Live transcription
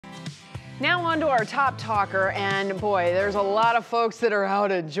Now on to our top talker, and boy, there's a lot of folks that are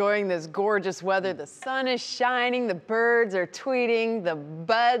out enjoying this gorgeous weather. The sun is shining, the birds are tweeting, the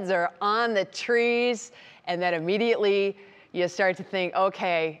buds are on the trees, and then immediately you start to think,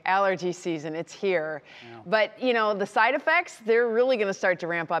 okay, allergy season, it's here. Yeah. But you know, the side effects, they're really gonna start to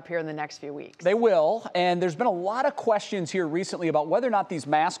ramp up here in the next few weeks. They will, and there's been a lot of questions here recently about whether or not these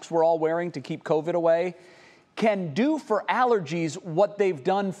masks we're all wearing to keep COVID away can do for allergies what they've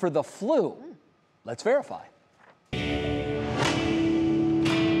done for the flu. Let's verify.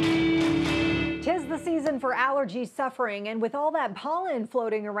 Tis the season for allergy suffering, and with all that pollen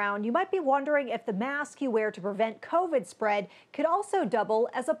floating around, you might be wondering if the mask you wear to prevent COVID spread could also double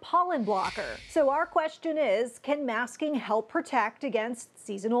as a pollen blocker. So our question is, can masking help protect against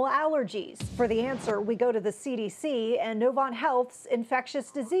seasonal allergies? For the answer, we go to the CDC and Novant Health's infectious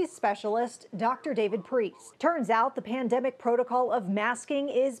disease specialist, Dr. David Priest. Turns out the pandemic protocol of masking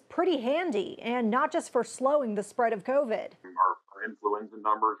is pretty handy, and not just for slowing the spread of COVID. Our influenza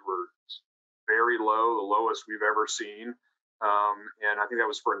numbers were very low, the lowest we've ever seen. And I think that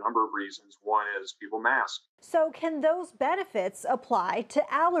was for a number of reasons. One is people mask. So can those benefits apply to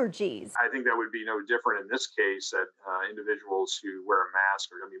allergies? I think that would be no different in this case, that individuals who wear a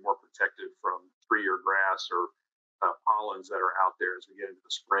mask are going to be more protected from tree or grass or pollens that are out there as we get into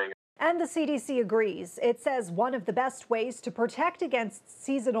the spring. And the CDC agrees. It says one of the best ways to protect against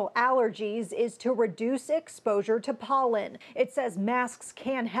seasonal allergies is to reduce exposure to pollen. It says masks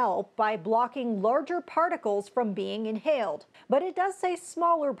can help by blocking larger particles from being inhaled. But it does say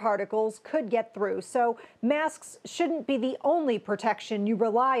smaller particles could get through, so masks shouldn't be the only protection you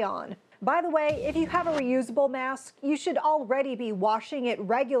rely on. By the way, if you have a reusable mask, you should already be washing it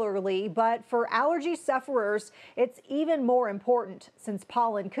regularly, but for allergy sufferers, it's even more important since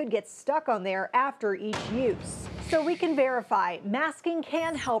pollen could get stuck on there after each use. So we can verify masking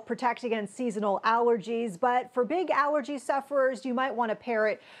can help protect against seasonal allergies, but for big allergy sufferers, you might want to pair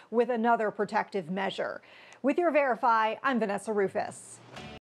it with another protective measure. With your Verify, I'm Vanessa Rufus.